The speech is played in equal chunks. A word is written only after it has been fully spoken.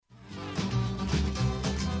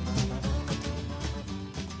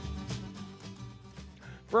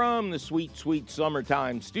From the sweet, sweet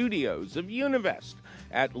summertime studios of Univest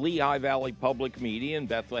at Lehigh Valley Public Media in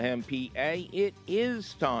Bethlehem, PA, it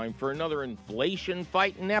is time for another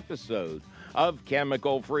inflation-fighting episode of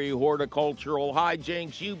chemical-free horticultural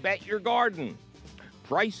hijinks. You bet your garden.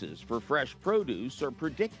 Prices for fresh produce are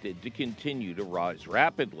predicted to continue to rise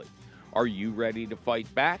rapidly. Are you ready to fight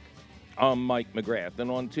back? I'm Mike McGrath, and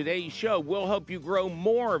on today's show, we'll help you grow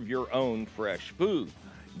more of your own fresh food.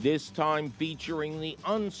 This time featuring the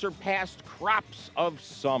unsurpassed crops of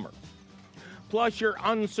summer. Plus your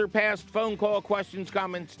unsurpassed phone call questions,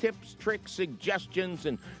 comments, tips, tricks, suggestions,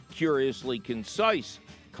 and curiously concise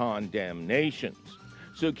condemnations.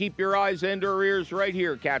 So keep your eyes and your ears right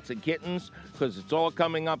here, cats and kittens, because it's all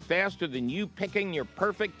coming up faster than you picking your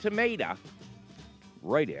perfect tomato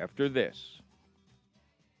right after this.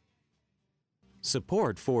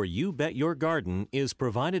 Support for You Bet Your Garden is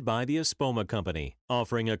provided by the Espoma Company,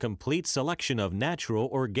 offering a complete selection of natural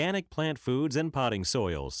organic plant foods and potting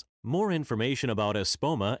soils. More information about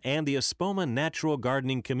Espoma and the Espoma Natural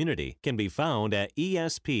Gardening Community can be found at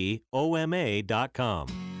espoma.com.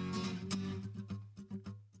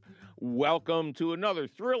 Welcome to another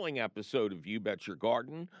thrilling episode of You Bet Your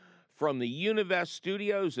Garden from the Univest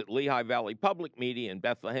studios at Lehigh Valley Public Media in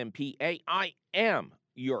Bethlehem, PA. I am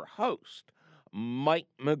your host, Mike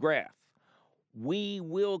McGrath. We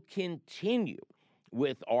will continue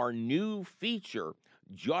with our new feature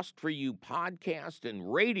just for you podcast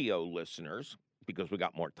and radio listeners, because we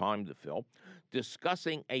got more time to fill,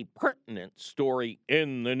 discussing a pertinent story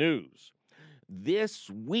in the news. This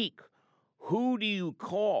week, who do you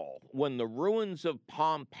call when the ruins of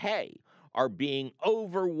Pompeii are being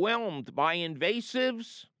overwhelmed by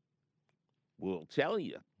invasives? We'll tell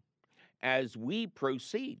you as we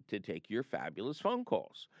proceed to take your fabulous phone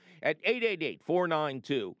calls at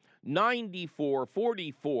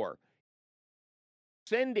 888-492-9444.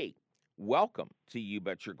 Cindy, welcome to You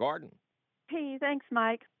Bet Your Garden. Hey, thanks,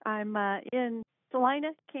 Mike. I'm in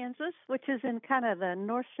Salina, Kansas, which is in kind of the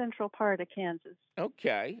north-central part of Kansas.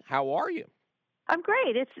 Okay. How are you? I'm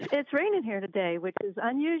great. It's raining here today, which is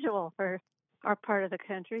unusual for our part of the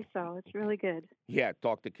country, so it's really good. Yeah,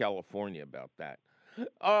 talk to California about that.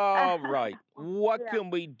 All right. What Yeah.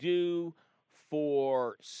 can we do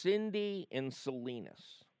for Cindy in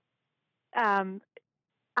Salinas? I've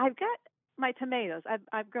got my tomatoes.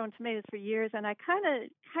 I've grown tomatoes for years, and I kind of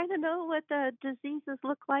know what the diseases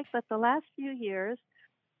look like. But the last few years,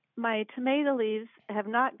 my tomato leaves have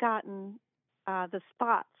not gotten the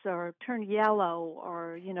spots or turned yellow,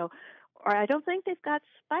 or I don't think they've got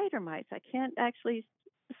spider mites. I can't actually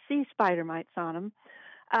see spider mites on them.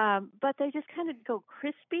 But they just kind of go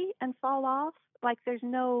crispy and fall off. Like there's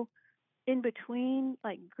no in between,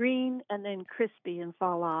 like green and then crispy and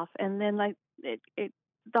fall off. And then like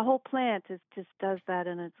the whole plant just does that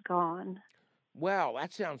and it's gone. Wow,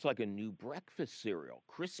 that sounds like a new breakfast cereal.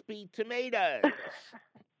 Crispy tomatoes.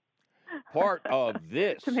 Part of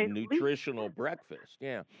this nutritional breakfast.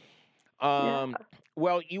 Yeah.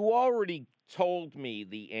 Well, you already told me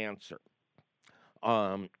the answer.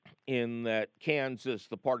 In that Kansas,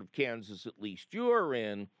 the part of Kansas at least you're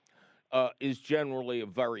in, is generally a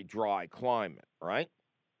very dry climate, right?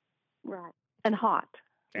 Right. And hot.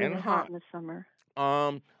 And hot in the summer.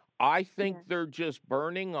 I think they're just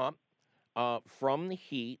burning up from the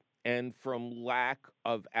heat and from lack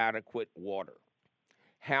of adequate water.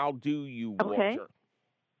 How do you water?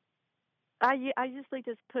 I usually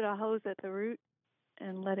just put a hose at the root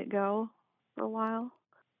and let it go for a while.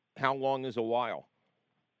 How long is a while?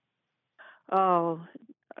 Oh,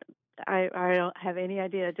 I don't have any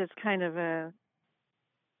idea. Just kind of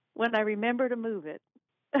when I remember to move it.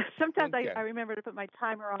 Sometimes I remember to put my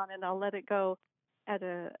timer on and I'll let it go at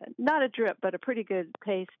not a drip, but a pretty good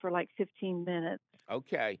pace for like 15 minutes.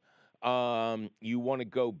 Okay. You want to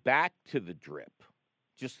go back to the drip.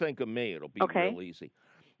 Just think of me. It'll be real easy.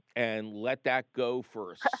 And let that go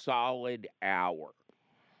for a solid hour.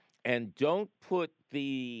 And don't put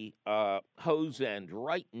the hose end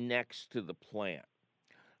right next to the plant.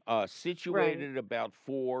 Situated about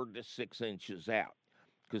 4 to 6 inches out,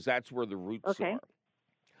 because that's where the roots are.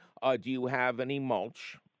 Do you have any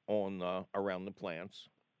mulch on around the plants?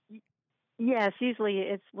 Yes, usually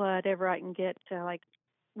it's whatever I can get, like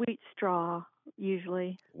wheat straw,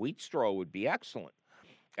 usually. Wheat straw would be excellent.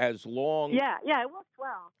 As long it works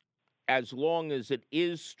well. As long as it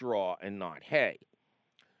is straw and not hay.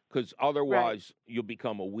 Because otherwise you'll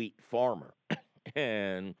become a wheat farmer.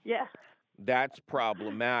 And that's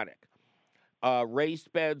problematic.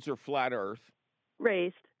 Raised beds or flat earth?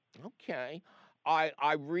 Raised. Okay.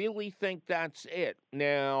 I really think that's it.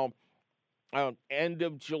 Now, End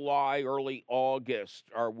of July, early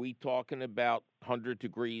August, are we talking about 100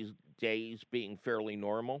 degrees days being fairly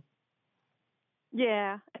normal?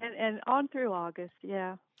 Yeah, and on through August.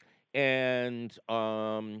 Yeah. And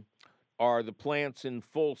are the plants in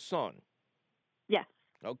full sun? Yes.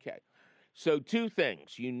 Okay. So, two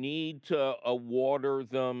things. You need to water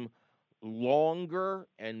them longer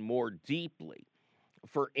and more deeply.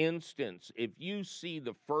 For instance, if you see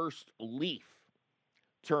the first leaf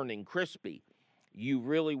turning crispy, you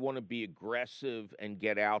really want to be aggressive and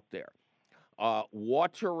get out there.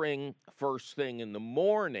 Watering first thing in the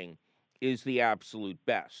morning is the absolute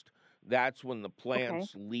best. That's when the Okay.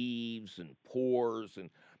 plant's leaves and pores and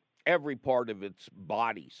every part of its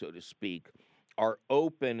body, so to speak, are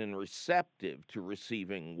open and receptive to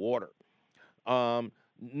receiving water.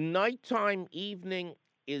 Nighttime, evening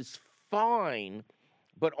is fine,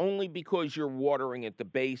 but only because you're watering at the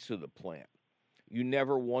base of the plant. You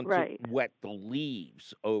never want to Right. wet the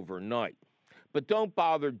leaves overnight. But don't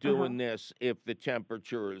bother Uh huh. doing this if the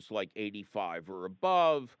temperature is like 85 or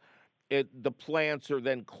above. The plants are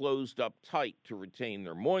then closed up tight to retain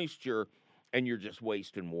their moisture, and you're just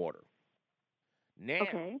wasting water. Now,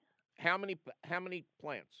 Okay. how many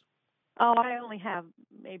plants? Oh, I only have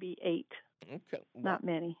maybe 8. Okay, what? Not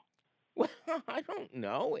many. Well, I don't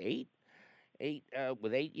know. Eight.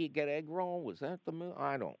 With eight, you get egg roll. Was that the move?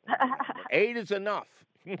 I don't remember. Eight is enough.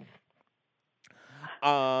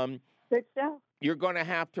 um, Good stuff. you're going to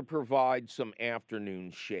have to provide some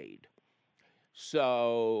afternoon shade.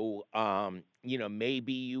 So,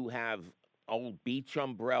 maybe you have old beach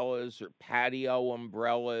umbrellas or patio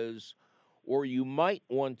umbrellas, or you might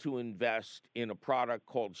want to invest in a product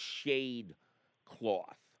called shade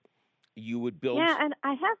cloth. You would build. Yeah, and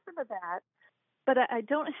I have some of that, but I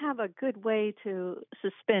don't have a good way to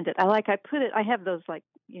suspend it. I put it. I have those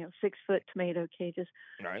 6-foot tomato cages,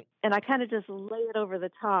 Right? and I kind of just lay it over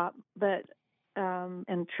the top, but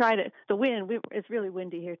and try to. The wind. It's really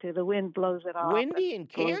windy here too. The wind blows it off and Windy in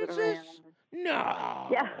blows it around. Kansas?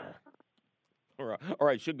 Yeah. No. Or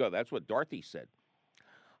I should go. That's what Dorothy said.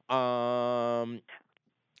 Um,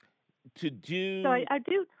 to So do I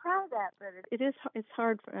do try that, but it's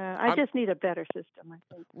hard. I I'm just need a better system, I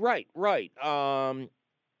think. right, right.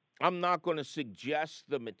 I'm not going to suggest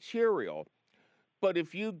the material, but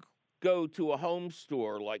if you go to a home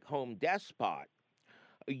store like Home Depot,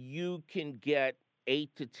 you can get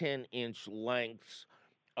 8 to 10 inch lengths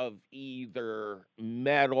of either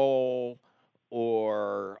metal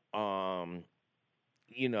or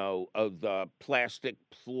of the plastic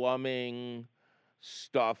plumbing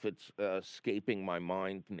stuff. It's escaping my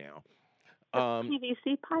mind now. The Um,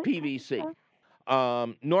 PVC pipe kind of PVC. stuff.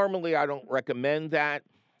 Normally, I don't recommend that,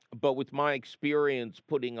 but with my experience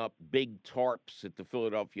putting up big tarps at the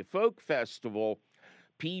Philadelphia Folk Festival,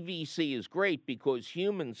 PVC is great because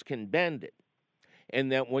humans can bend it.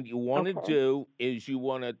 And then what you want to Okay. do is you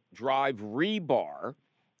want to drive rebar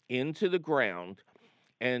into the ground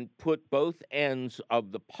and put both ends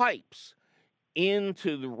of the pipes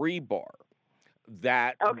into the rebar.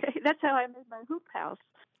 That Okay, that's how I made my hoop house.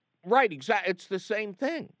 right, exactly. It's the same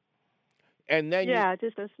thing. And Yeah,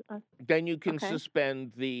 just then you can okay.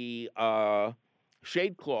 suspend the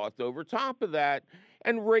shade cloth over top of that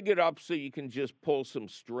and rig it up so you can just pull some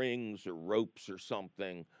strings or ropes or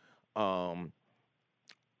something um,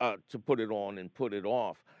 to put it on and put it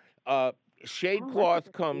off. Uh, shade Oh, that's a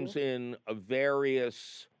cloth good comes idea. in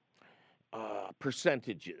various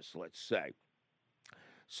percentages, let's say.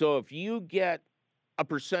 So if you get a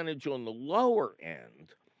percentage on the lower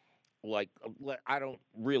end, like I don't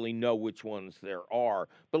really know which ones there are,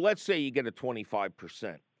 but let's say you get a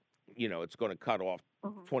 25%, it's going to cut off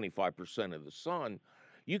Hmm. 25% of the sun.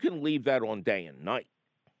 You can leave that on day and night.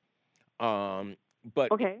 Um,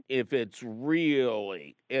 but Okay. if it's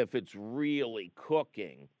really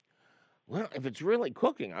cooking, well, if it's really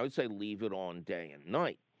cooking, I would say leave it on day and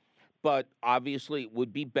night. But obviously, it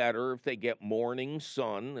would be better if they get morning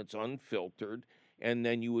sun that's unfiltered, and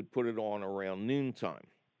then you would put it on around noontime.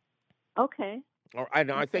 Okay.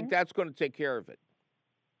 And I think Okay. that's going to take care of it.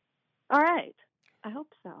 All right. I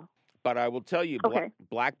hope so. But I will tell you, Okay.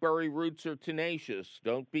 blackberry roots are tenacious.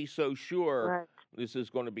 Don't be so sure Right. this is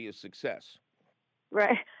going to be a success.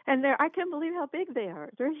 Right. And I can't believe how big they are.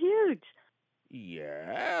 They're huge.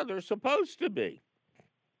 Yeah, they're supposed to be.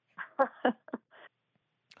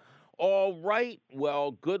 All right.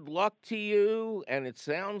 Well, good luck to you. And it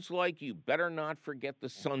sounds like you better not forget the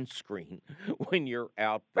sunscreen when you're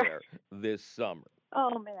out Right. there this summer.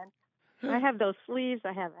 Oh man. I have those sleeves,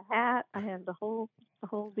 I have a hat, I have the whole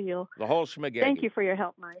deal. The whole Thank schmagegi. you for your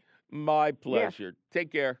help, Mike. My Yes, pleasure.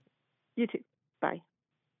 Take care. you too. Bye.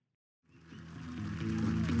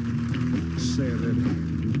 salad.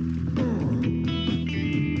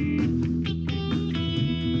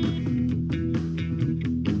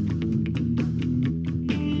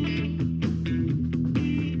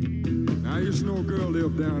 Now, I used to know a girl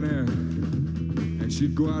lived down there, and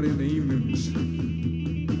she'd go out in the evenings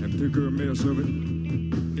and pick her a mess of it,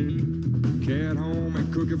 carry it home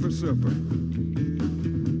and cook it for supper.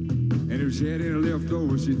 And if she had any left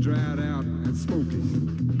over, she'd dry it out and smoke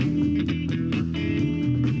it.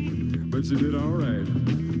 But she did all right.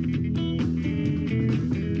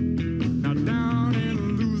 Now down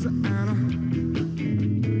in Louisiana,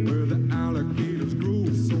 where the alligators grow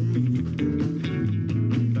so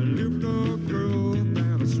mean, there lived a girl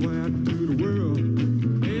that I swear to the world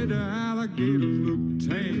made the alligators look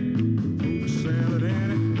tame. Poke salad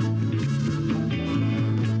Annie,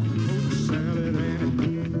 poke salad Annie.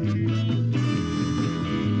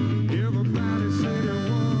 Everybody said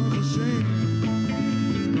it was a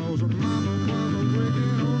shame, 'cause her mama was a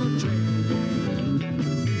wicked on a chain.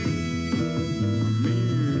 A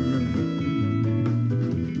mean,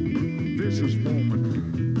 vicious woman.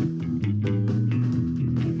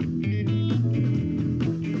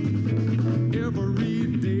 Every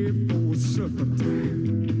day for supper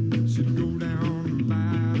time, she'd go down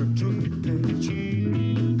by the truck patch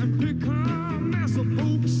and pick her a mess of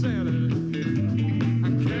poke salad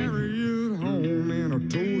and carry it home in a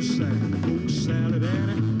toast sack. Poke salad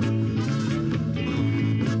Annie,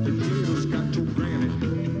 the gators got your granny.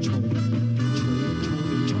 Chomp, chomp,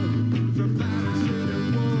 chomp, chomp. Everybody said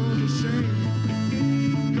it was a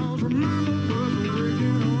shame, 'cause her mama was a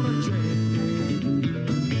wicked on a chain.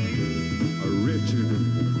 A wretched,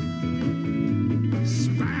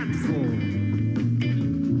 spiteful,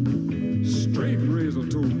 straight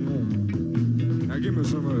razor-toed woman. Now give me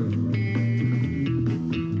some of it.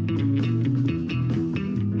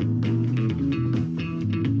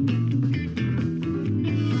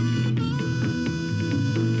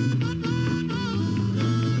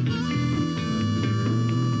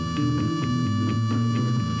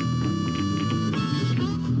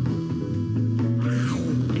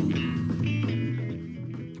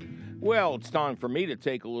 Well, it's time for me to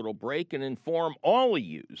take a little break and inform all of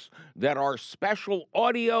yous that our special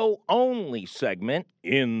audio-only segment,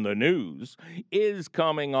 In the News, is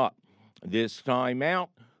coming up. This time out,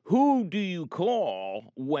 who do you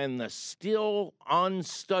call when the still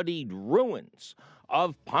unstudied ruins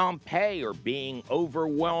of Pompeii are being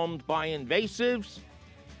overwhelmed by invasives?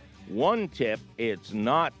 One tip, it's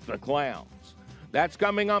not the clowns. That's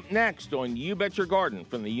coming up next on You Bet Your Garden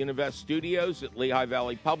from the Univest Studios at Lehigh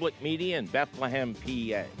Valley Public Media in Bethlehem,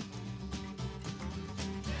 PA.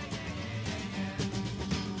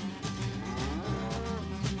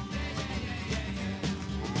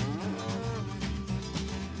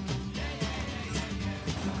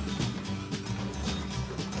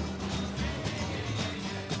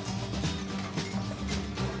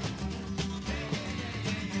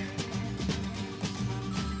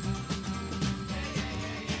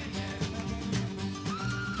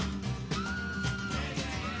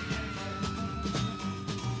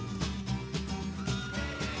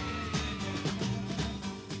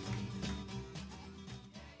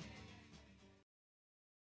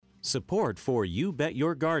 Support for You Bet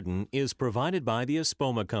Your Garden is provided by the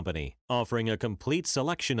Espoma Company, offering a complete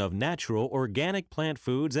selection of natural organic plant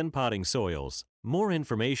foods and potting soils. More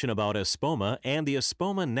information about Espoma and the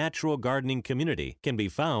Espoma Natural Gardening Community can be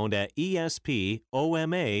found at espoma.com.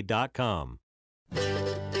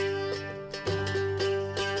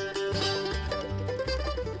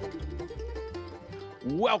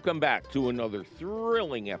 Welcome back to another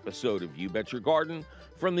thrilling episode of You Bet Your Garden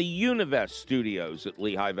from the Univest Studios at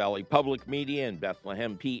Lehigh Valley Public Media in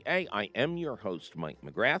Bethlehem, PA. I am your host, Mike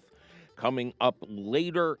McGrath. Coming up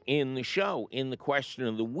later in the show, in the question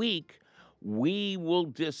of the week, we will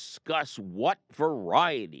discuss what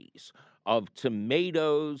varieties of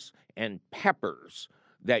tomatoes and peppers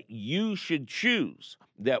that you should choose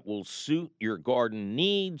that will suit your garden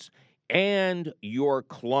needs and your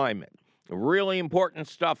climate. Really important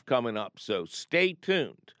stuff coming up, so stay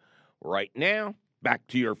tuned. Right now, back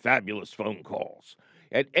to your fabulous phone calls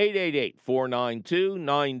at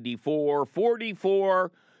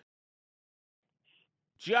 888-492-9444.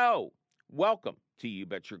 Joe, welcome to You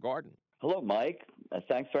Bet Your Garden. Hello, Mike.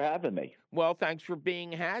 Thanks for having me. Well, thanks for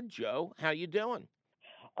being had, Joe. How you doing?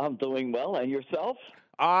 I'm doing well. And yourself?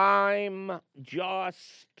 I'm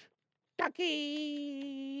just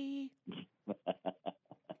ducky.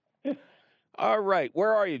 All right.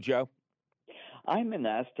 Where are you, Joe? I'm in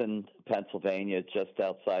Aston, Pennsylvania, just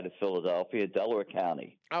outside of Philadelphia, Delaware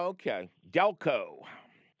County. Okay. Delco.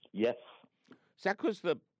 Yes. Is that because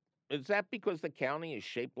the Is that because the county is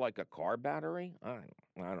shaped like a car battery? I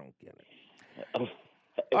don't get it.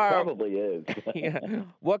 It probably is. Yeah.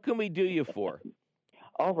 What can we do you for?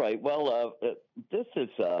 All right. Well, this is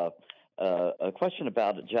a question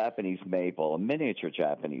about a Japanese maple, a miniature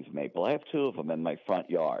Japanese maple. I have two of them in my front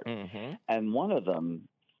yard, Mm-hmm. and one of them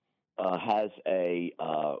has a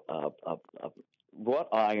wrought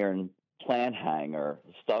iron plant hanger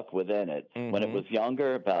stuck within it. When it Mm-hmm. was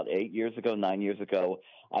younger, about 8 years ago, 9 years ago,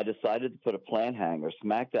 I decided to put a plant hanger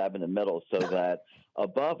smack dab in the middle so that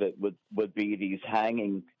above it would be these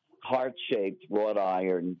hanging heart-shaped wrought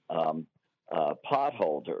iron pot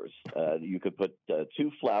holders. You could put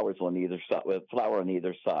two flowers on either side, flower on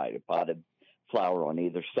either side, a potted flower on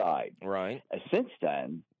either side. Right. Since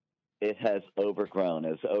then, it has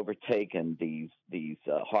overtaken these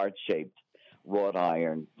heart-shaped wrought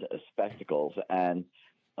iron spectacles, and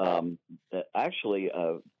actually,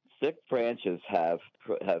 thick branches have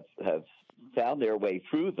found their way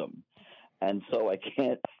through them, and so I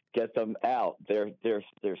can't get them out. They're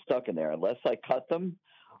stuck in there unless I cut them,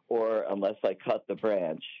 or unless I cut the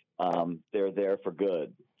branch. They're there for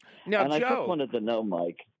good. Now, And I just Joe, wanted to know,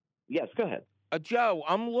 Mike. Yes, go ahead. Joe,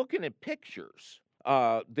 I'm looking at pictures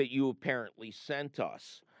that you apparently sent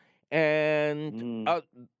us, and Mm.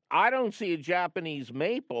 I don't see a Japanese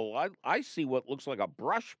maple. I see what looks like a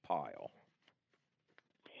brush pile.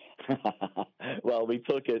 Well, we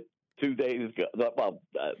took it 2 days ago. Well,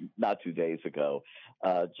 not 2 days ago,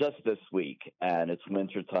 just this week, and it's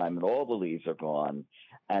wintertime, and all the leaves are gone,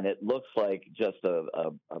 and it looks like just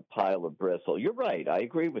a pile of bristle. You're right. I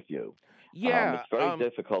agree with you. Yeah. It's very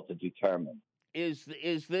difficult to determine. Is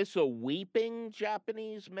this a weeping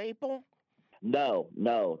Japanese maple? No,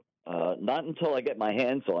 no, not until I get my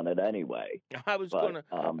hands on it, anyway. I was But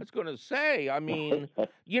gonna say. I mean,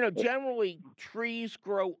 generally trees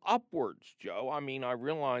grow upwards, Joe. I mean, I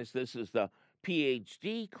realize this is the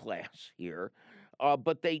PhD class here,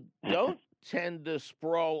 but they don't tend to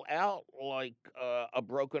sprawl out like a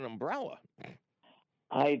broken umbrella.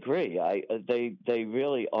 I agree. They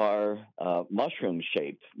really are mushroom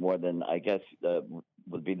shaped more than, I guess,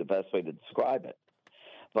 would be the best way to describe it.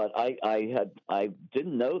 But I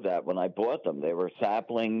didn't know that when I bought them. They were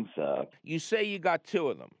saplings. You say you got two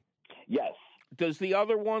of them. Yes, Does the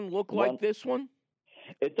other one look one. like this one?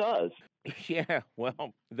 It does. Yeah,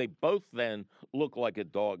 well, they both then look like a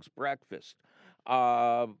dog's breakfast.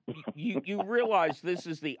 You realize this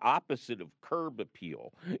is the opposite of curb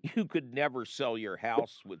appeal. You could never sell your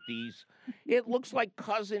house with these. It looks like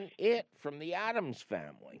cousin It from the Addams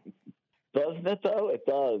Family. Doesn't it though? It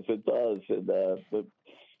does. It does.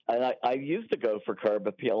 And I used to go for curb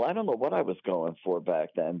appeal. I don't know what I was going for back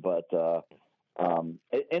then, but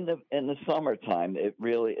in the summertime,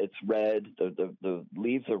 it's red. The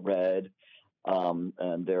leaves are red,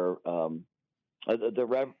 and they're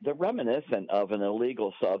reminiscent of an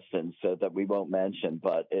illegal substance that we won't mention,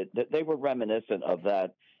 but they were reminiscent of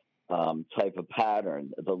that type of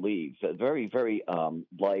pattern. The leaves, very very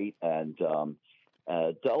light and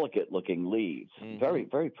delicate looking leaves, very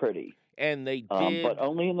very pretty. And they But did.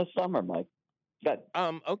 only in the summer, Mike. Good.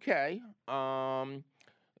 Okay.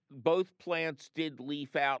 Both plants did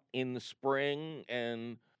leaf out in the spring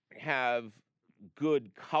and have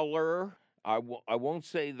good color. I won't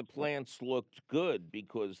say the plants looked good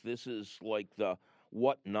because this is like the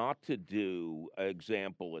what not to do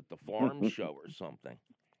example at the farm show or something.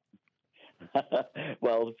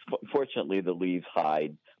 Well, fortunately, the leaves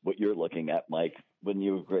hide what you're looking at, Mike. Wouldn't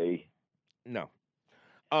you agree? No.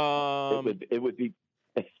 It would be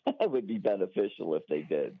it would be beneficial if they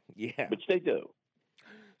did, Yeah. which they do.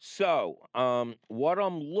 So, what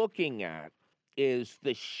I'm looking at is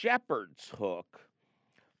the shepherd's hook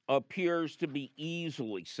appears to be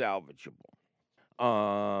easily salvageable.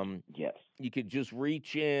 Yes. You could just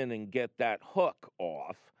reach in and get that hook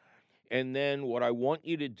off. And then what I want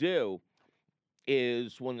you to do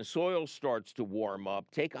is when the soil starts to warm up,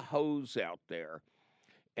 take a hose out there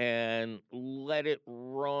and let it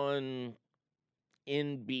run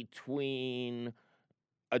in between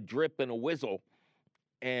a drip and a whistle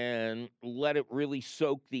and let it really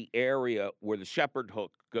soak the area where the shepherd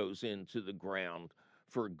hook goes into the ground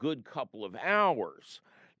for a good couple of hours.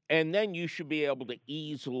 And then you should be able to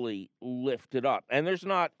easily lift it up. And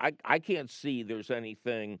I can't see there's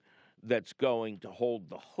anything that's going to hold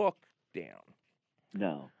the hook down.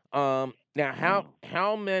 No. Now, No.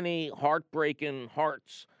 how many heartbreaking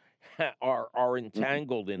hearts are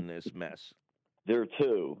entangled in this mess? There are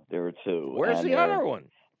two. There are two. Where's and the other one?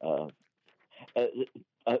 Uh,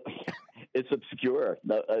 uh, it's obscure.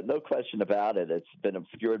 No, no question about it. It's been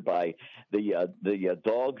obscured by the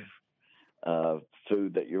dog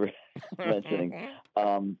food that you're mentioning.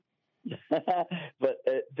 But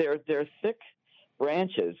they're thick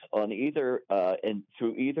branches on either and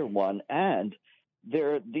through either one, and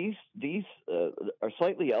these are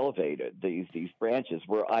slightly elevated. These branches,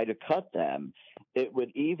 were I to cut them, it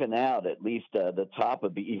would even out. At least the top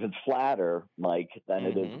would be even flatter, Mike, than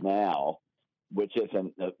it is now, which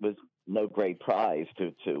isn't was no great prize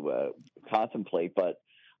to contemplate. But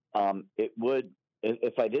it would,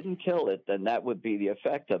 if I didn't kill it, then that would be the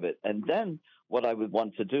effect of it. And then what I would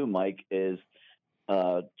want to do, Mike, is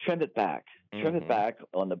trim it back. Trim it back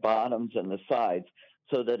on the bottoms and the sides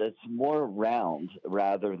so that it's more round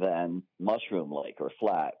rather than mushroom-like or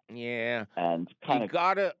flat. Yeah. And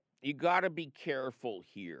you gotta be careful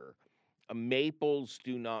here. Maples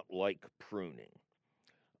do not like pruning.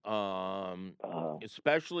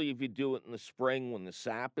 Especially if you do it in the spring when the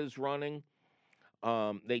sap is running.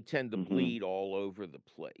 They tend to bleed all over the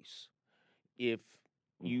place. If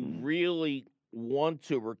you really want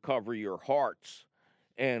to recover your hearts,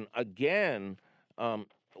 and again,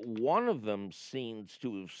 one of them seems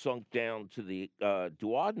to have sunk down to the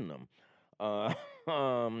duodenum.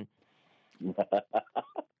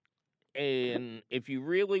 And if you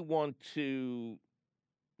really want to,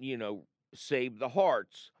 save the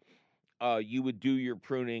hearts, you would do your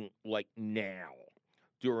pruning like now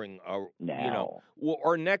during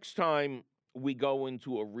or next time we go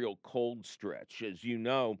into a real cold stretch. As you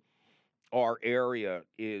know, our area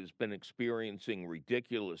has been experiencing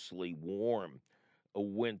ridiculously warm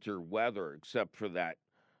winter weather, except for that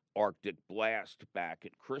Arctic blast back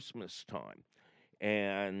at Christmas time.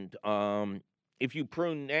 And if you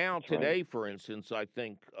prune now, today, for instance, I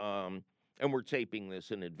think, and we're taping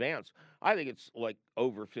this in advance, I think it's like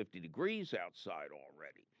over 50 degrees outside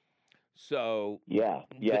already. So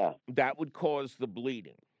that would cause the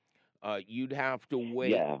bleeding. You'd have to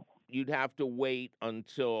wait. Yeah. You'd have to wait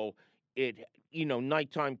until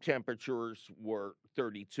nighttime temperatures were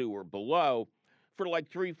 32 or below for like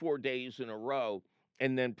 3-4 days in a row,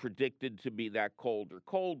 and then predicted to be that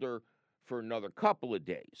colder for another couple of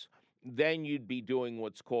days. Then you'd be doing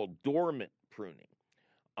what's called dormant pruning.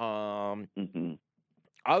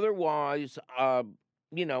 Otherwise, and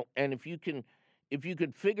if you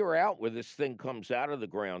could figure out where this thing comes out of the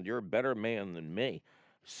ground, you're a better man than me.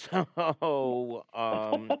 So, well,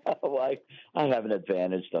 I have an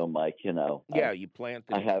advantage, though, Mike. Yeah, you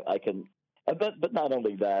planted. I can, but not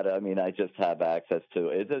only that. I mean, I just have access to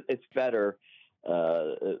it. It's better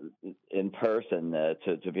in person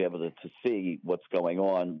to be able to see what's going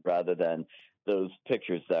on rather than those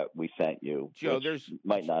pictures that we sent you, Joe, which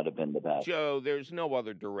might not have been the best. Joe, there's no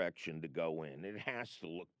other direction to go in. It has to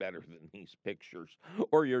look better than these pictures,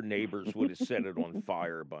 or your neighbors would have set it on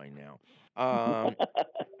fire by now.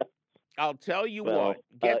 I'll tell you what,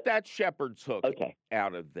 get that shepherd's hook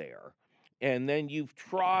out of there. And then you've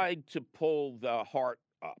tried to pull the heart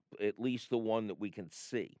up, at least the one that we can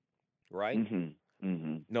see, right?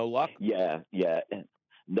 No luck? Yeah.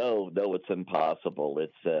 No, it's impossible.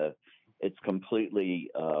 It's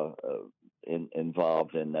completely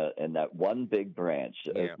involved in that one big branch,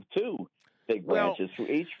 two big branches for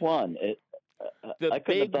each one. I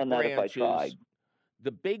couldn't have done that if I tried.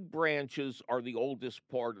 The big branches are the oldest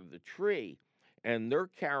part of the tree, and they're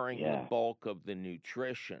carrying the bulk of the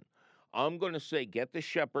nutrition. I'm going to say get the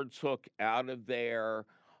shepherd's hook out of there,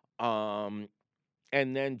 and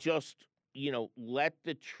then just, let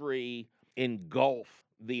the tree engulf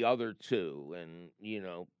the other two and,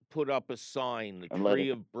 put up a sign, the tree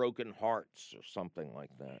of broken hearts or something like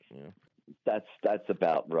that. That's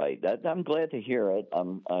about right. I'm glad to hear it.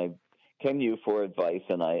 I came to you for advice,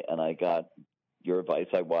 and I got your advice.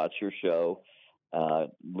 I watch your show,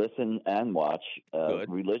 listen and watch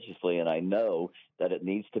religiously, and I know that it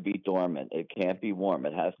needs to be dormant. It can't be warm.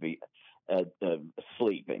 It has to be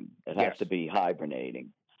sleeping. It has to be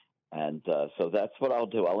hibernating. And so that's what I'll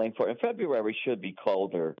do. I'll aim for. And February should be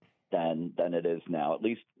colder than it is now, at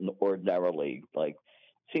least ordinarily. Like,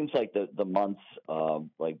 seems like the months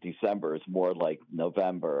like December is more like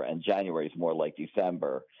November, and January is more like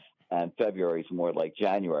December, and February is more like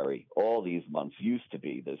January. All these months used to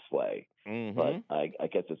be this way, but I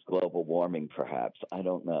guess it's global warming, perhaps. I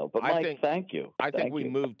don't know. But Mike, thank you. I think we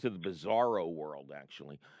moved to the bizarro world,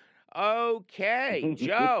 actually. Okay,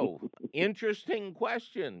 Joe, interesting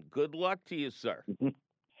question. Good luck to you, sir.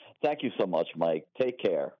 Thank you so much, Mike. Take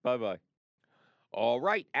care. Bye-bye. All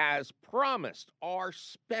right, as promised, our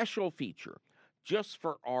special feature just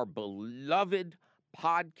for our beloved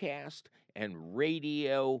podcast and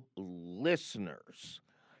radio listeners.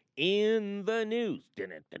 In the news,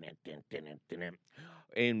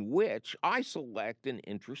 in which I select an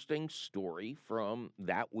interesting story from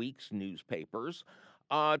that week's newspapers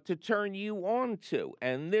to turn you on to.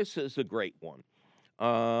 And this is a great one.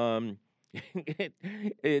 Um,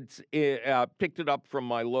 picked it up from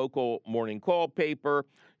my local morning call paper,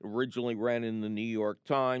 originally ran in the New York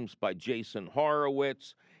Times by Jason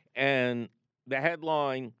Horowitz, and the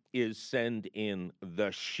headline is Send in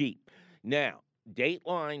the Sheep. Now,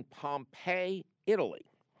 Dateline Pompeii, Italy.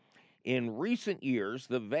 In recent years,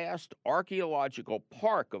 the vast archaeological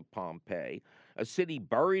park of Pompeii, a city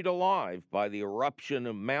buried alive by the eruption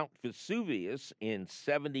of Mount Vesuvius in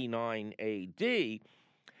 79 AD,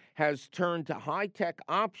 has turned to high-tech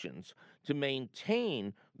options to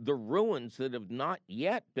maintain the ruins that have not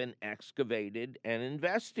yet been excavated and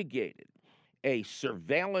investigated. A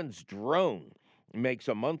surveillance drone makes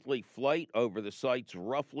a monthly flight over the site's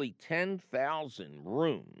roughly 10,000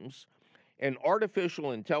 rooms, and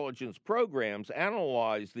artificial intelligence programs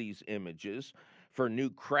analyze these images for new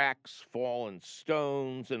cracks, fallen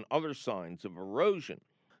stones, and other signs of erosion.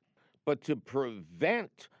 But to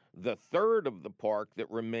prevent the third of the park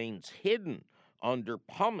that remains hidden under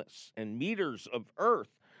pumice and meters of earth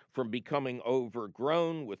from becoming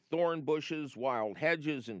overgrown with thorn bushes, wild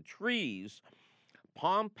hedges, and trees,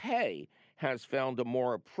 Pompeii has found a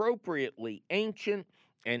more appropriately ancient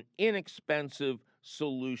and inexpensive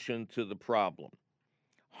solution to the problem: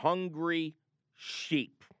 hungry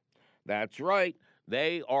sheep. That's right,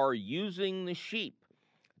 they are using the sheep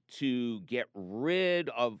to get rid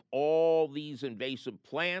of all these invasive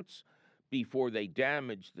plants before they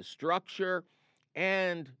damage the structure,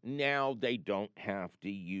 and now they don't have to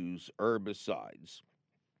use herbicides.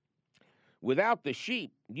 Without the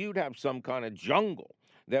sheep, you'd have some kind of jungle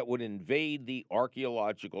that would invade the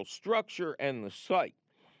archaeological structure and the site,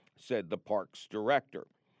 said the park's director.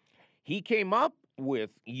 He came up with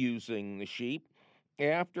using the sheep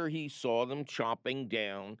after he saw them chopping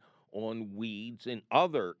down on weeds in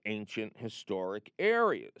other ancient historic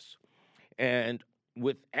areas. And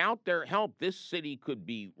without their help, this city could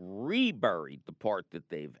be reburied, the part that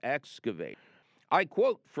they've excavated. I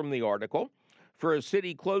quote from the article: for a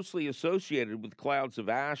city closely associated with clouds of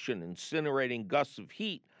ash and incinerating gusts of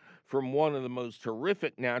heat from one of the most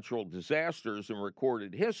horrific natural disasters in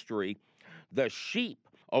recorded history, the sheep,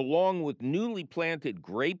 along with newly planted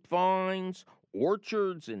grapevines,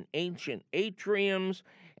 orchards, and ancient atriums,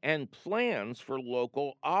 and plans for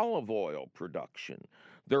local olive oil production.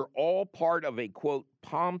 They're all part of a, quote,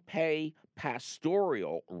 Pompeii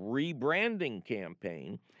pastoral rebranding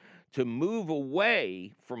campaign to move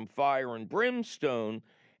away from fire and brimstone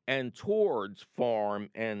and towards farm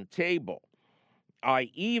and table. I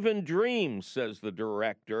even dreamed, says the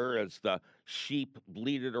director, as the sheep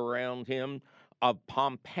bleated around him, of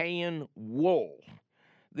Pompeian wool.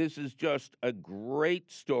 This is just a great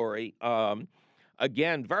story.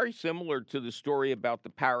 Again, very similar to the story about the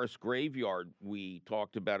Paris graveyard we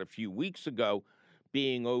talked about a few weeks ago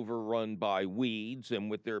being overrun by weeds, and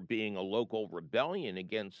with there being a local rebellion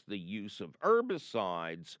against the use of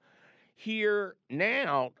herbicides. Here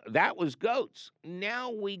now, that was goats.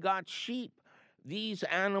 Now we got sheep. These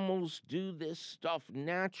animals do this stuff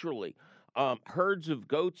naturally. Herds of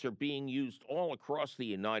goats are being used all across the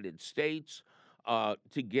United States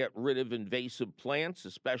to get rid of invasive plants,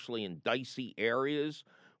 especially in dicey areas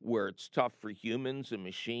where it's tough for humans and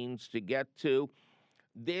machines to get to.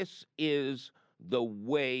 This is the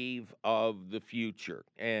wave of the future,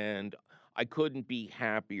 and I couldn't be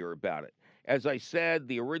happier about it. As I said,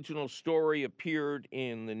 the original story appeared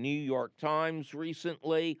in the New York Times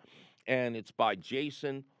recently, and it's by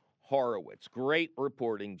Jason Horowitz. Great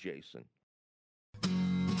reporting, Jason.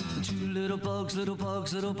 Two little bugs, little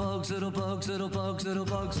bugs, little bugs, little bugs, little bugs, little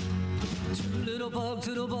bugs. Two little bugs,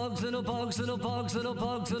 little bugs, little bugs, little bugs, little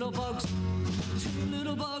bugs, little bugs. Two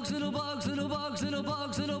little bugs, little bugs, little bugs, little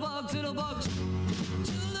bugs, little bugs, little bugs.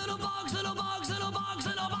 Two little bugs, little bugs, little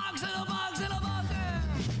bugs, little bugs, little bugs, little bugs.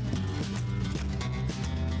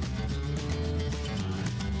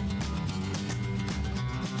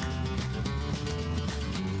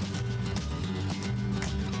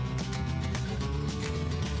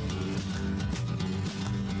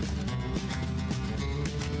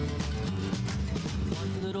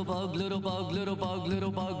 Little bug, little bug, little bug,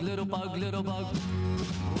 little bug, little bug, little bug.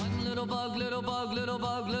 One little bug, little bug, little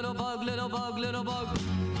bug, little bug, little bug, little bug.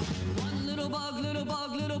 One little bug, little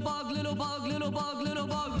bug, little bug, little bug, little bug, little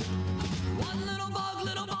bug. One little bug,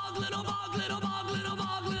 little bug, little bug, little bug, little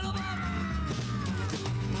bug, little bug.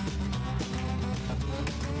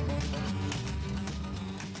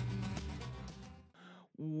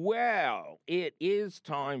 Well, it is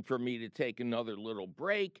time for me to take another little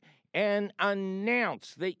break, and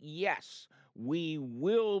announce that, yes, we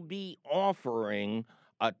will be offering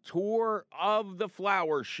a tour of the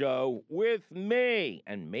flower show with me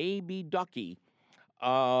and maybe Ducky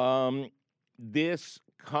this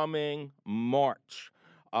coming March.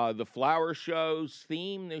 The flower show's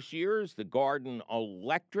theme this year is the Garden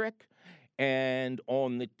Electric. And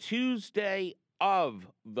on the Tuesday of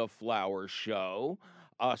the flower show,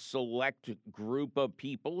 a select group of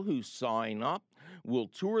people who sign up will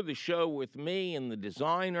tour the show with me and the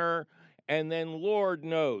designer. And then Lord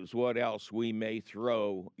knows what else we may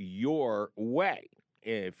throw your way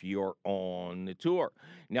if you're on the tour.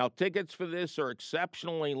 Now, tickets for this are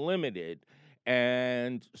exceptionally limited,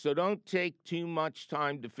 and so don't take too much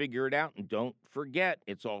time to figure it out. And don't forget,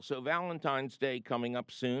 it's also Valentine's Day coming up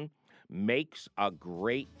soon. Makes a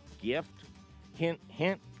great gift. Hint,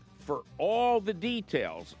 hint. For all the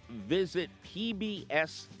details, visit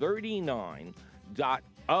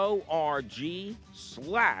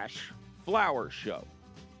pbs39.org/flower show.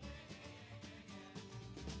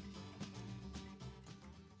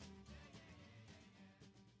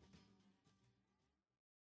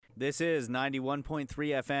 This is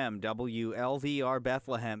 91.3 FM, WLVR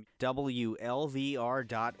Bethlehem, WLVR.org.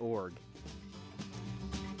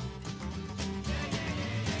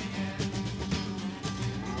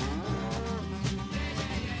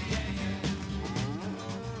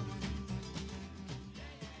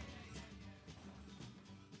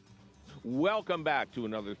 Welcome back to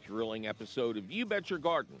another thrilling episode of You Bet Your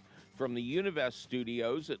Garden from the Univest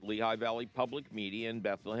studios at Lehigh Valley Public Media in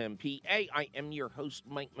Bethlehem, PA. I am your host,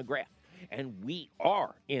 Mike McGrath, and we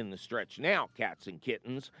are in the stretch now, cats and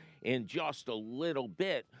kittens. In just a little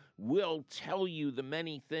bit, we'll tell you the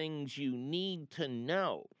many things you need to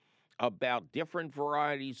know about different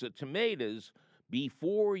varieties of tomatoes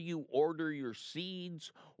before you order your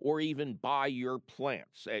seeds or even buy your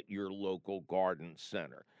plants at your local garden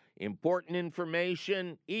center. Important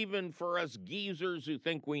information, even for us geezers who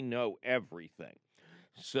think we know everything.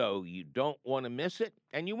 So you don't want to miss it,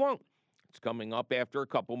 and you won't. It's coming up after a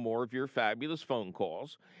couple more of your fabulous phone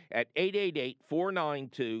calls at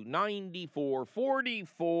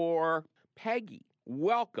 888-492-9444. Peggy,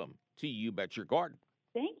 welcome to You Bet Your Garden.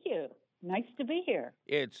 Thank you. Nice to be here.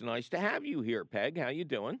 It's nice to have you here, Peg. How you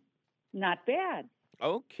doing? Not bad.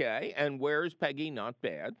 Okay, and where is Peggy not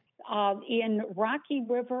bad? In Rocky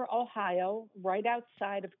River, Ohio, right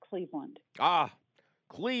outside of Cleveland. Ah,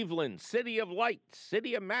 Cleveland, city of light,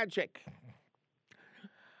 city of magic.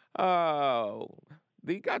 Oh,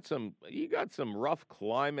 you got some rough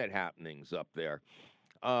climate happenings up there.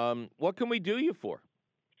 What can we do you for?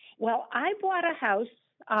 Well, I bought a house.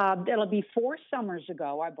 It'll be 4 summers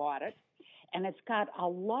ago I bought it, and it's got a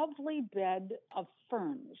lovely bed of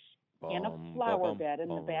ferns in a flower bed in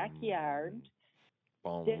the backyard.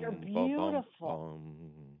 They're beautiful.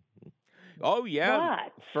 Oh, yeah.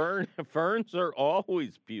 Ferns are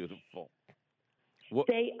always beautiful.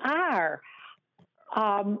 They are.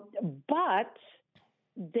 But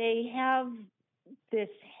they have this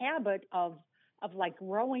habit of like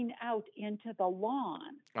growing out into the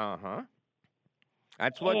lawn. Uh-huh.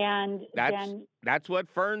 That's what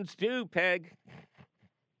ferns do, Peg.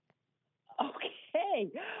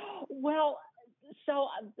 Okay. Well, so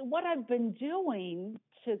what I've been doing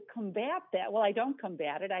to combat that, well, I don't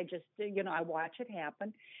combat it. I just, I watch it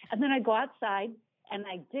happen. And then I go outside and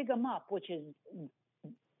I dig them up, which is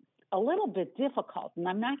a little bit difficult. And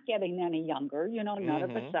I'm not getting any younger, none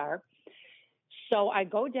of us are. So I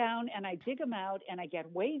go down and I dig them out and I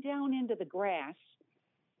get way down into the grass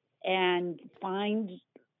and find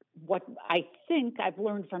what I think I've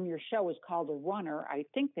learned from your show is called a runner. I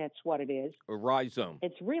think that's what it is. A rhizome.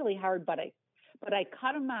 It's really hard, but I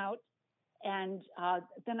cut them out and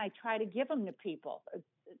then I try to give them to people.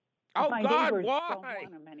 Oh, my God, neighbors why? Don't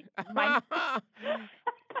want them any.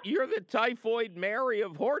 You're the typhoid Mary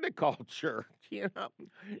of horticulture,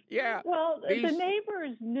 Yeah. Well, the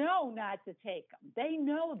neighbors know not to take them. They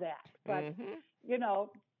know that, but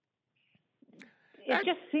it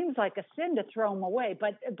just seems like a sin to throw them away.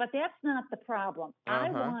 But that's not the problem. I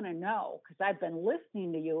want to know because I've been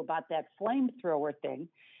listening to you about that flamethrower thing,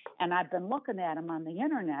 and I've been looking at them on the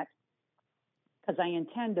internet because I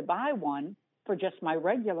intend to buy one for just my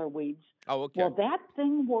regular weeds. Oh, okay. Will that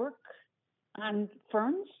thing work on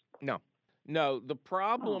ferns? No. The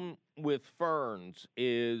problem with ferns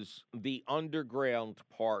is the underground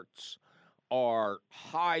parts are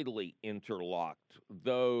highly interlocked.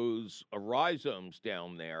 Those rhizomes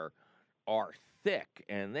down there are thick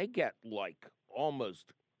and they get like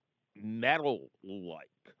almost metal-like.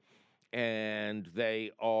 And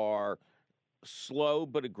they are slow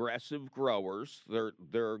but aggressive growers.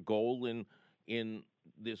 Their goal in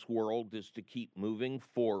this world is to keep moving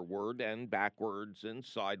forward and backwards and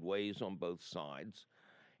sideways on both sides.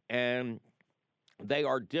 And they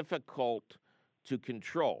are difficult to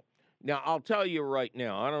control. Now, I'll tell you right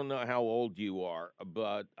now, I don't know how old you are,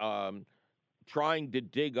 but trying to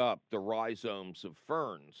dig up the rhizomes of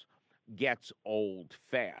ferns gets old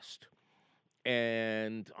fast.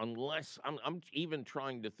 And unless I'm even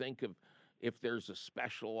trying to think of if there's a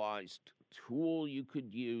specialized tool you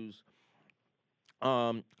could use.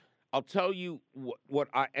 I'll tell you what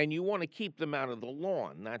and you want to keep them out of the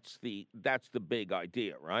lawn. That's the big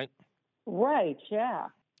idea, right? Right, yeah.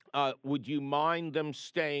 Would you mind them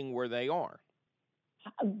staying where they are?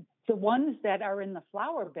 The ones that are in the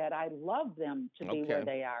flower bed, I love them to be where Okay.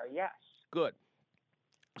 they are, yes. Good.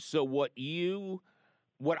 So what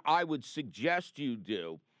I would suggest you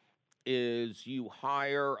do is you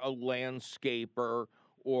hire a landscaper,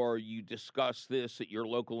 or you discuss this at your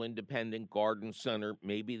local independent garden center.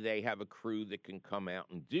 Maybe they have a crew that can come out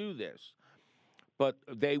and do this. But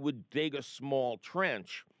they would dig a small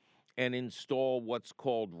trench and install what's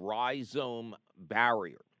called rhizome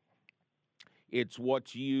barrier. It's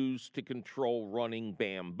what's used to control running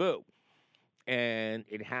bamboo. And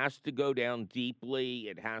it has to go down deeply.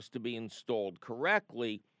 It has to be installed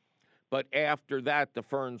correctly. But after that, the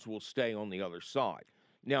ferns will stay on the other side.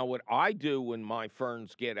 Now, what I do when my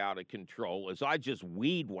ferns get out of control is I just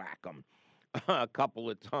weed whack them a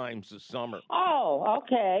couple of times a summer. Oh,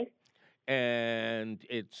 okay. And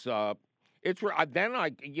then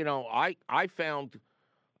I found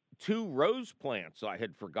 2 rose plants I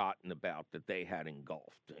had forgotten about that they had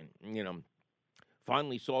engulfed, and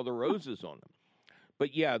finally saw the roses on them.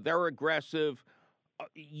 But yeah, they're aggressive.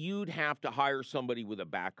 You'd have to hire somebody with a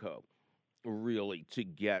backhoe, really, to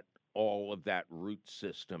get all of that root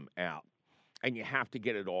system out. And you have to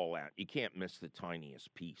get it all out. You can't miss the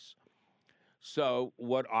tiniest piece. So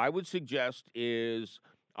what I would suggest is,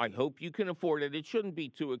 I hope you can afford it. It shouldn't be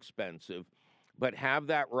too expensive, but have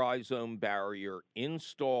that rhizome barrier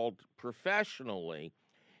installed professionally.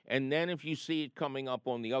 And then if you see it coming up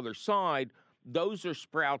on the other side, those are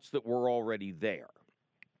sprouts that were already there.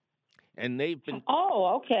 And they've been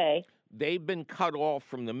cut off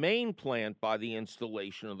from the main plant by the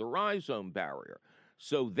installation of the rhizome barrier.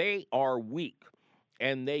 So they are weak,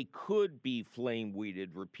 and they could be flame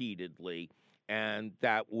weeded repeatedly, and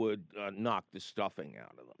that would knock the stuffing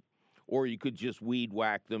out of them. Or you could just weed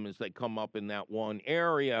whack them as they come up in that one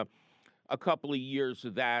area. A couple of years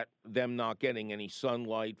of that, them not getting any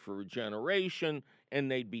sunlight for regeneration,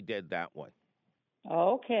 and they'd be dead that way.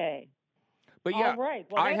 Okay. But yeah, all right.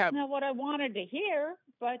 Well, that's not what I wanted to hear,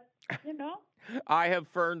 but I have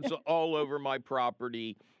ferns all over my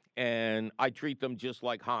property, and I treat them just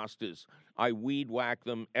like hostas. I weed whack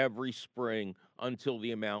them every spring until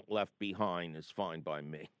the amount left behind is fine by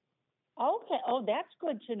me. Okay. Oh, that's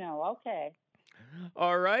good to know. Okay.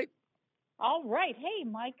 All right. All right. Hey,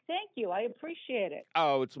 Mike, thank you. I appreciate it.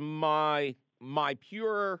 Oh, it's my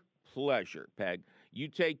pure pleasure, Peg. You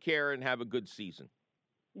take care and have a good season.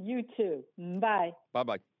 You too. Bye.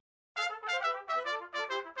 Bye-bye.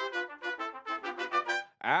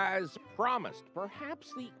 As promised,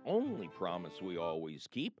 perhaps the only promise we always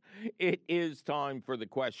keep, it is time for the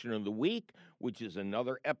question of the week, which is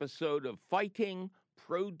another episode of Fighting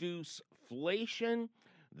Produce-Flation,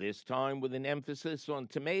 this time with an emphasis on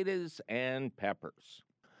tomatoes and peppers.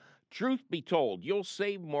 Truth be told, you'll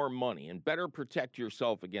save more money and better protect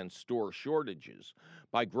yourself against store shortages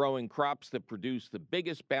by growing crops that produce the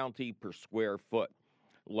biggest bounty per square foot,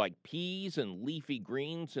 like peas and leafy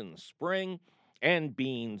greens in the spring and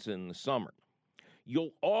beans in the summer.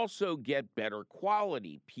 You'll also get better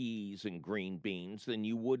quality peas and green beans than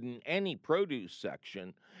you would in any produce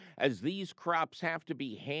section, as these crops have to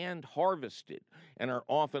be hand harvested and are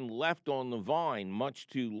often left on the vine much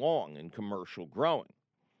too long in commercial growing.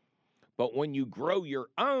 But when you grow your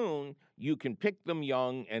own, you can pick them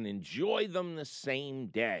young and enjoy them the same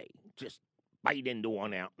day. Just bite into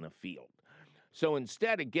one out in the field. So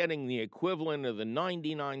instead of getting the equivalent of the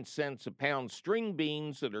 99 cents a pound string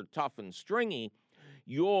beans that are tough and stringy,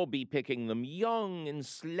 you'll be picking them young and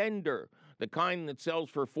slender, the kind that sells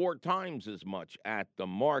for 4 times as much at the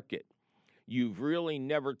market. You've really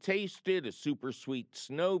never tasted a super sweet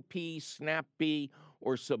snow pea, snap pea,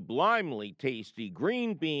 or sublimely tasty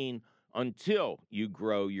green bean until you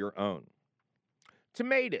grow your own.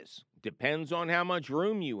 Tomatoes depends on how much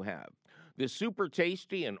room you have. The super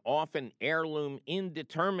tasty and often heirloom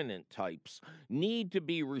indeterminate types need to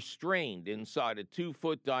be restrained inside a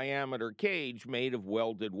 2-foot diameter cage made of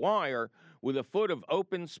welded wire with a foot of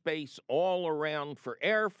open space all around for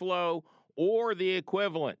airflow or the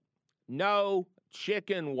equivalent. No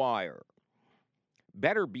chicken wire.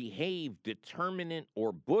 Better behaved determinate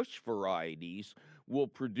or bush varieties will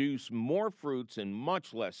produce more fruits in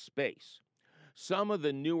much less space. Some of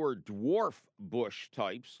the newer dwarf bush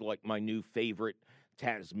types, like my new favorite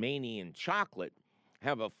Tasmanian chocolate,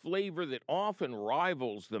 have a flavor that often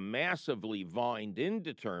rivals the massively vined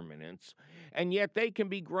indeterminates, and yet they can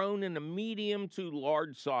be grown in a medium to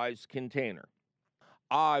large size container.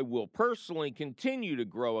 I will personally continue to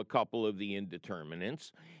grow a couple of the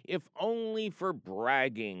indeterminates, if only for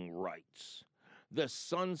bragging rights. The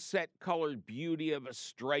sunset-colored beauty of a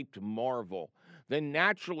striped marvel, the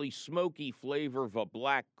naturally smoky flavor of a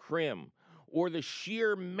black crim, or the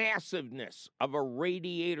sheer massiveness of a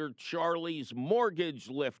Radiator Charlie's mortgage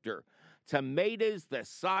lifter, tomatoes the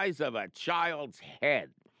size of a child's head.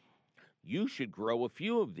 You should grow a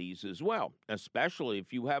few of these as well, especially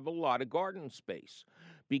if you have a lot of garden space,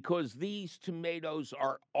 because these tomatoes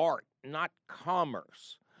are art, not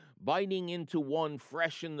commerce. Biting into one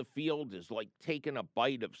fresh in the field is like taking a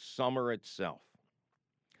bite of summer itself.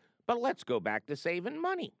 But let's go back to saving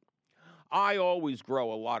money. I always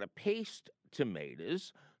grow a lot of paste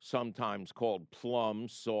tomatoes, sometimes called plum,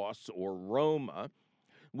 sauce, or Roma,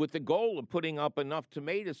 with the goal of putting up enough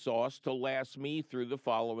tomato sauce to last me through the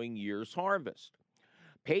following year's harvest.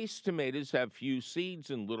 Paste tomatoes have few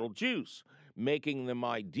seeds and little juice, making them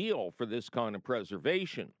ideal for this kind of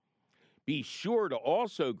preservation. Be sure to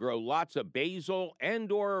also grow lots of basil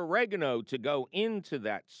and or oregano to go into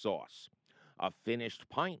that sauce, a finished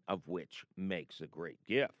pint of which makes a great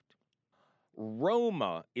gift.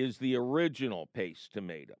 Roma is the original paste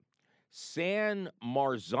tomato. San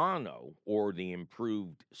Marzano, or the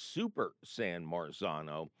improved Super San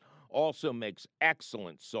Marzano, also makes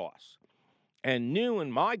excellent sauce. And new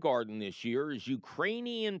in my garden this year is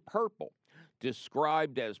Ukrainian purple,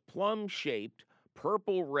 described as plum-shaped,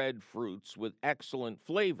 purple-red fruits with excellent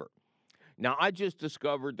flavor. Now, I just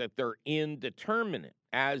discovered that they're indeterminate,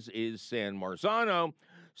 as is San Marzano,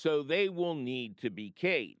 so they will need to be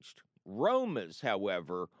caged. Romas,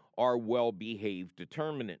 however, are well-behaved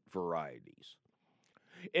determinate varieties.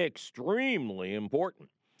 Extremely important.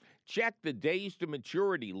 Check the days to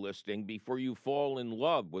maturity listing before you fall in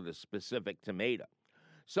love with a specific tomato.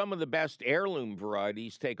 Some of the best heirloom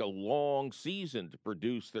varieties take a long season to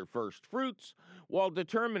produce their first fruits, while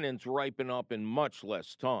determinants ripen up in much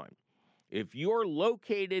less time. If you're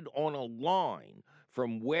located on a line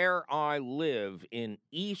from where I live in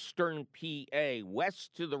eastern PA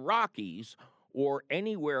west to the Rockies, or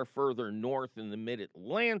anywhere further north in the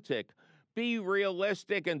mid-Atlantic, be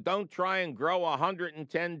realistic and don't try and grow a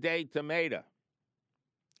 110-day tomato.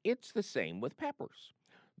 It's the same with peppers.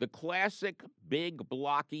 The classic big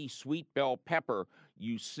blocky sweet bell pepper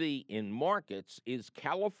you see in markets is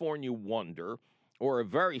California Wonder, or a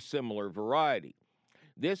very similar variety.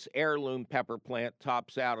 This heirloom pepper plant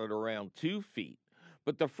tops out at around 2 feet,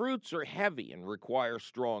 but the fruits are heavy and require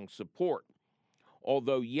strong support.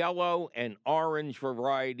 Although yellow and orange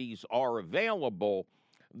varieties are available,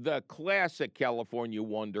 the classic California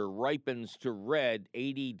Wonder ripens to red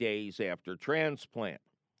 80 days after transplant.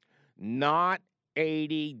 Not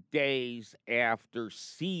 80 days after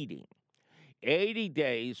seeding. 80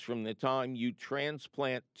 days from the time you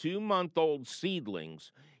transplant 2-month-old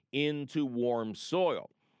seedlings into warm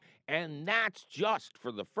soil. And that's just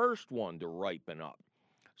for the first one to ripen up.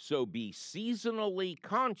 So be seasonally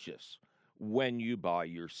conscious when you buy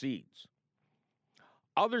your seeds.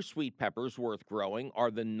 Other sweet peppers worth growing are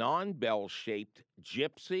the non-bell-shaped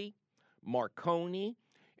gypsy, Marconi,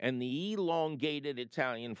 and the elongated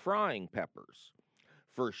Italian frying peppers.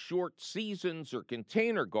 For short seasons or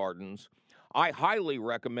container gardens, I highly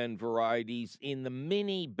recommend varieties in the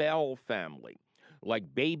mini bell family,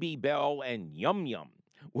 like Baby Bell and Yum Yum,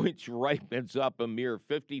 which ripens up a mere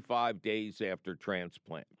 55 days after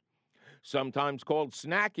transplant. Sometimes called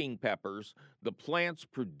snacking peppers, the plants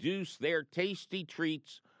produce their tasty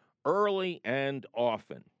treats early and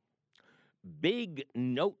often. Big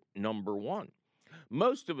note number 1.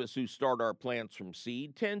 Most of us who start our plants from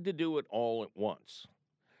seed tend to do it all at once.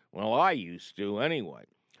 Well, I used to anyway,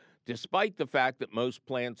 despite the fact that most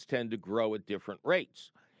plants tend to grow at different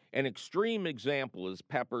rates. An extreme example is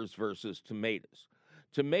peppers versus tomatoes.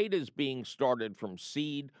 Tomatoes being started from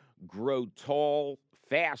seed grow tall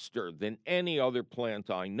faster than any other plant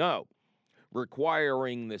I know,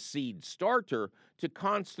 requiring the seed starter to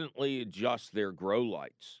constantly adjust their grow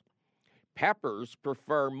lights. Peppers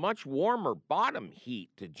prefer much warmer bottom heat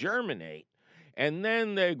to germinate, and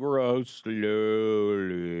then they grow slowly.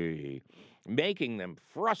 making them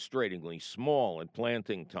frustratingly small at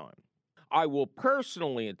planting time. I will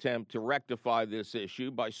personally attempt to rectify this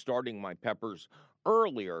issue by starting my peppers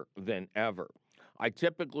earlier than ever. I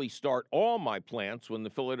typically start all my plants when the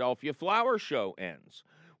Philadelphia Flower Show ends,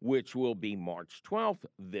 which will be March 12th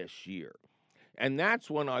this year. And that's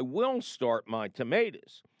when I will start my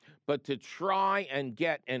tomatoes. But to try and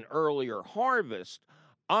get an earlier harvest,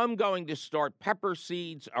 I'm going to start pepper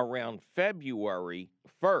seeds around February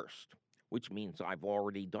 1st, which means I've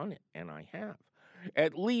already done it, and I have.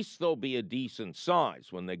 At least they'll be a decent size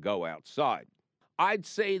when they go outside. I'd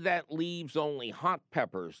say that leaves only hot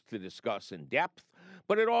peppers to discuss in depth,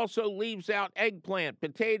 but it also leaves out eggplant,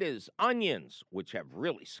 potatoes, onions, which have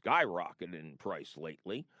really skyrocketed in price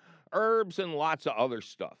lately, herbs, and lots of other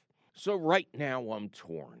stuff. So right now I'm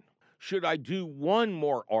torn. Should I do one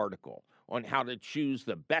more article on how to choose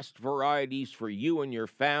the best varieties for you and your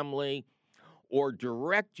family, or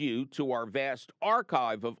direct you to our vast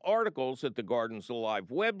archive of articles at the Gardens Alive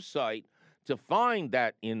website to find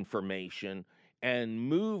that information and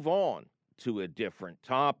move on to a different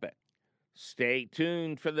topic? Stay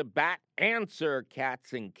tuned for the Bat Answer,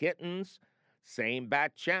 cats and kittens. Same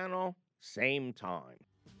Bat channel, same time.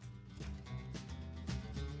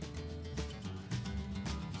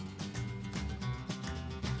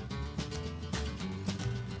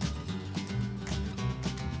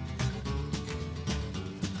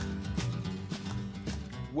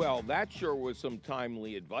 Well, that sure was some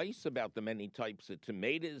timely advice about the many types of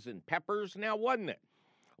tomatoes and peppers, now wasn't it?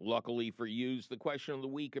 Luckily for you, the question of the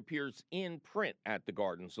week appears in print at the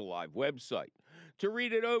Gardens Alive website. To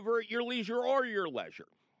read it over at your leisure or your leisure,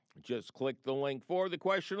 just click the link for the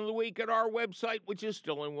question of the week at our website, which is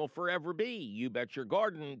still and will forever be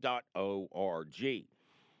youbetyourgarden.org.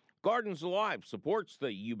 Gardens Alive supports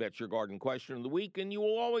the You Bet Your Garden question of the week, and you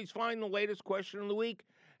will always find the latest question of the week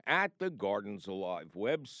at the Gardens Alive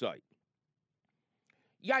website.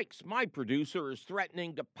 Yikes, my producer is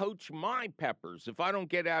threatening to poach my peppers if I don't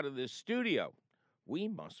get out of this studio. We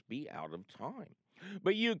must be out of time.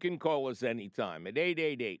 But you can call us anytime at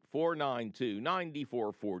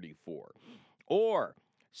 888-492-9444. Or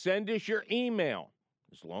send us your email,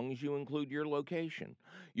 as long as you include your location.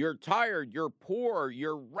 You're tired, you're poor,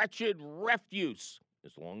 you're wretched refuse,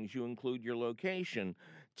 as long as you include your location.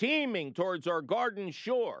 Teaming towards our garden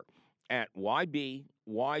shore at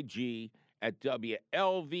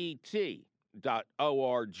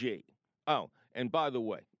ybYG@WLVT.org. Oh, and by the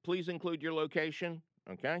way, please include your location,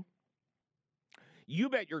 okay? You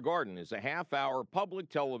Bet Your Garden is a half-hour public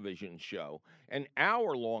television show, an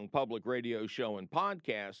hour-long public radio show and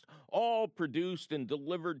podcast, all produced and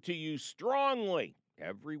delivered to you strongly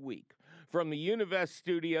every week from the Univest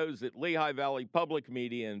studios at Lehigh Valley Public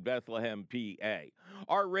Media in Bethlehem, PA.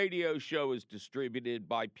 Our radio show is distributed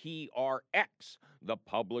by PRX, the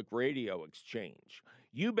Public Radio Exchange.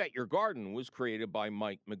 You Bet Your Garden was created by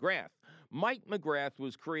Mike McGrath. Mike McGrath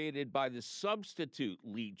was created by the substitute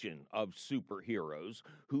legion of superheroes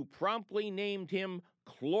who promptly named him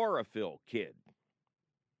Chlorophyll Kid.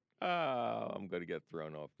 I'm going to get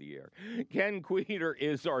thrown off the air. Ken Queter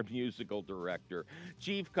is our musical director.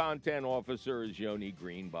 Chief Content Officer is Yoni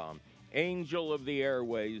Greenbaum. Angel of the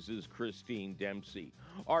Airways is Christine Dempsey.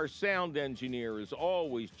 Our sound engineer is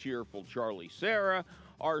always cheerful Charlie Sarah.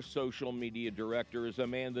 Our social media director is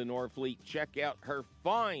Amanda Norfleet. Check out her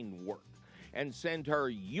fine work and send her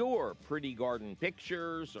your pretty garden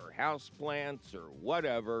pictures or houseplants or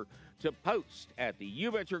whatever to post at the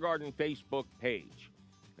You Bet Your Garden Facebook page.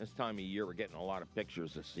 This time of year, we're getting a lot of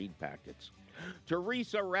pictures of seed packets.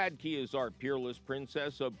 Teresa Radke is our peerless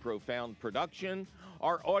princess of profound production.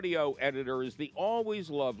 Our audio editor is the always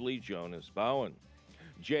lovely Jonas Bowen.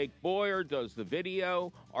 Jake Boyer does the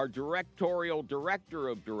video. Our directorial director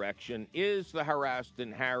of direction is the harassed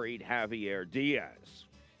and harried Javier Diaz.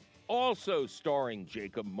 Also starring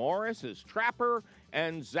Jacob Morris as Trapper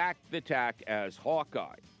and Zach the Tack as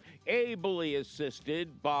Hawkeye. Ably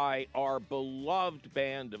assisted by our beloved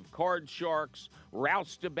band of card sharks,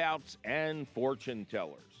 roustabouts, and fortune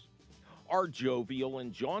tellers. Our jovial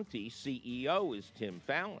and jaunty CEO is Tim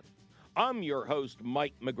Fallon. I'm your host,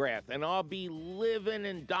 Mike McGrath, and I'll be living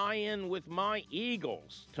and dying with my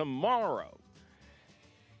Eagles tomorrow.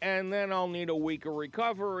 And then I'll need a week of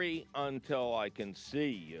recovery until I can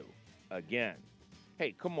see you again.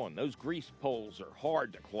 Hey, come on, those grease poles are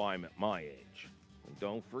hard to climb at my age. And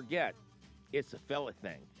don't forget, it's a fella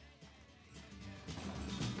thing.